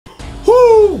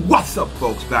What's up,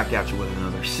 folks? Back at you with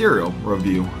another cereal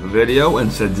review video, and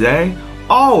today,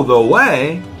 all the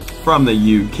way from the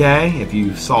UK, if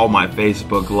you saw my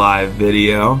Facebook Live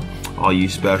video, all you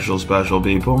special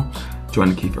people, join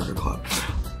the Keefrica Club.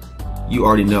 You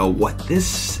already know what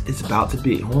this is about to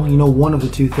be. Well, you know one of the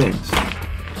two things.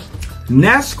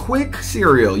 NESQUIK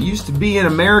cereal used to be in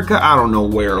America. I don't know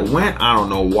where it went. I don't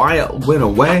know why it went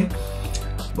away.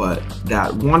 But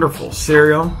that wonderful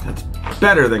cereal, that's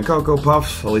better than Cocoa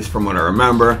Puffs, at least from what I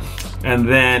remember. And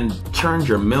then turned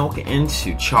your milk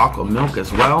into chocolate milk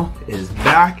as well, is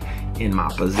back in my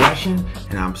possession,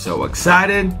 and I'm so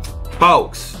excited.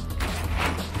 Folks,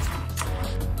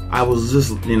 I was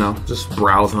just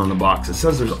browsing on the box. It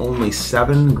says there's only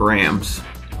 7 grams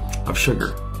of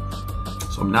sugar.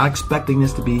 So I'm not expecting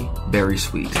this to be very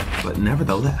sweet, but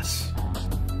nevertheless,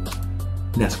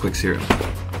 NESQUIK cereal.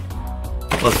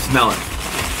 Let's smell it.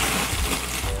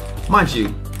 Mind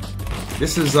you,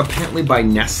 this is apparently by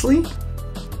Nestle.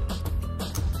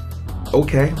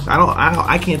 Okay,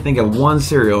 I can't think of one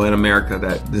cereal in America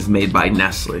that is made by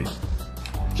Nestle.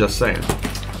 Just saying.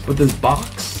 But this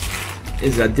box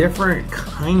is a different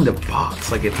kind of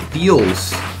box. Like it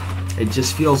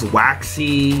just feels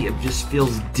waxy. It just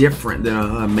feels different than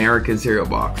an American cereal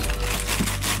box.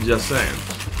 Just saying.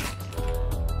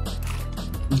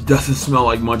 Doesn't smell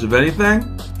like much of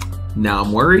anything. Now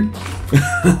I'm worried.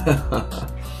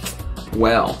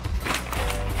 Well,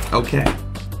 okay.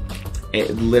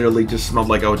 It literally just smelled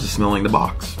like I was just smelling the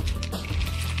box.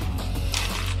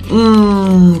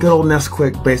 Good old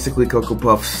NESQUIK, basically Cocoa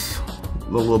Puffs,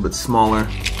 a little bit smaller.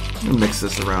 Mix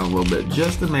this around a little bit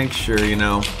just to make sure, you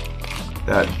know,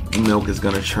 that milk is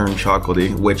gonna churn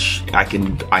chocolatey, which I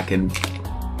can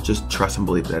just trust and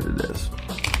believe that it is.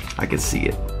 I can see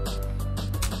it.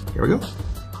 Here we go.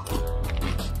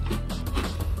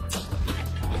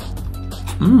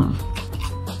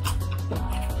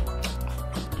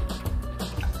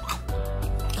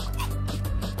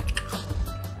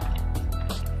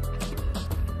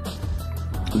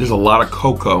 There's a lot of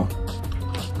cocoa.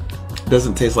 It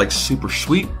doesn't taste like super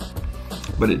sweet,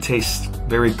 but it tastes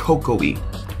very cocoa-y.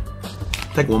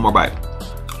 Take one more bite.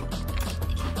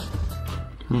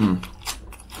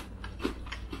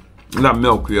 That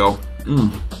milk, yo.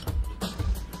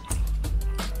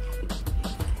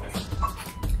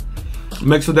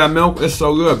 Mixed with that milk is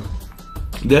so good.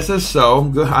 This is so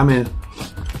good. I mean,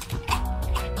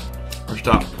 we're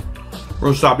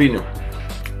gonna stop eating it.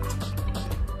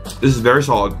 This is very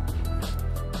solid.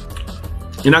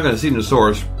 You're not gonna see it in the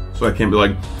stores, so I can't be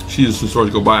like, see this in the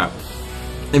stores, go buy it.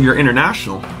 If you're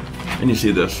international and you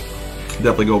see this,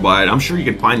 definitely go buy it. I'm sure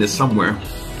you can find this somewhere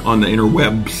on the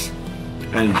interwebs,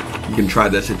 and you can try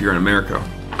this if you're in America.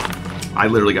 I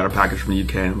literally got a package from the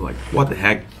UK and I'm like, what the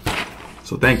heck?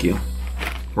 So thank you,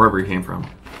 wherever you came from.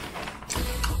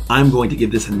 I'm going to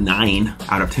give this a 9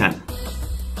 out of 10.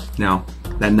 Now,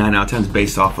 that 9 out of 10 is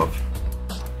based off of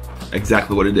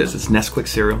exactly what it is. It's NESQUIK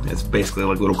cereal. It's basically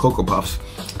like little Cocoa Puffs.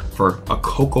 For a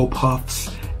Cocoa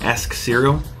Puffs-esque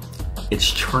cereal, it's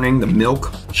churning the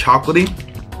milk chocolatey,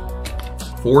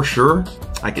 for sure.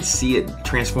 I could see it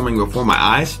transforming before my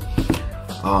eyes.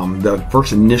 The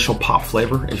first initial pop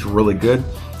flavor is really good.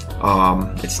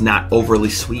 It's not overly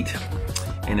sweet,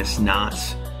 and it's not.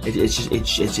 It's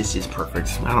just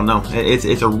perfect. I don't know.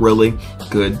 It's a really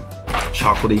good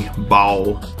chocolatey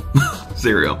ball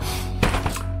cereal.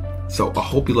 So I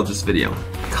hope you love this video.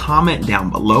 Comment down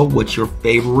below what's your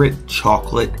favorite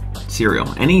chocolate cereal.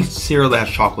 Any cereal that has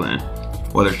chocolate in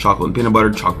it, whether it's chocolate and peanut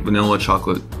butter, chocolate vanilla,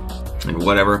 chocolate and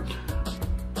whatever.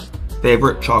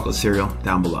 Favorite chocolate cereal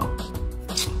down below.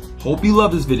 Hope you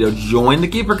love this video. Join the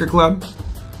Keefrica Club.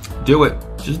 Do it.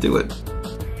 Just do it.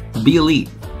 Be elite.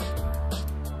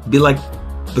 Be like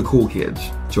the cool kids.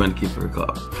 Join the Keefrica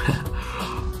Club.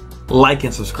 Like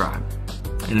and subscribe.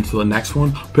 And until the next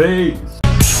one, peace.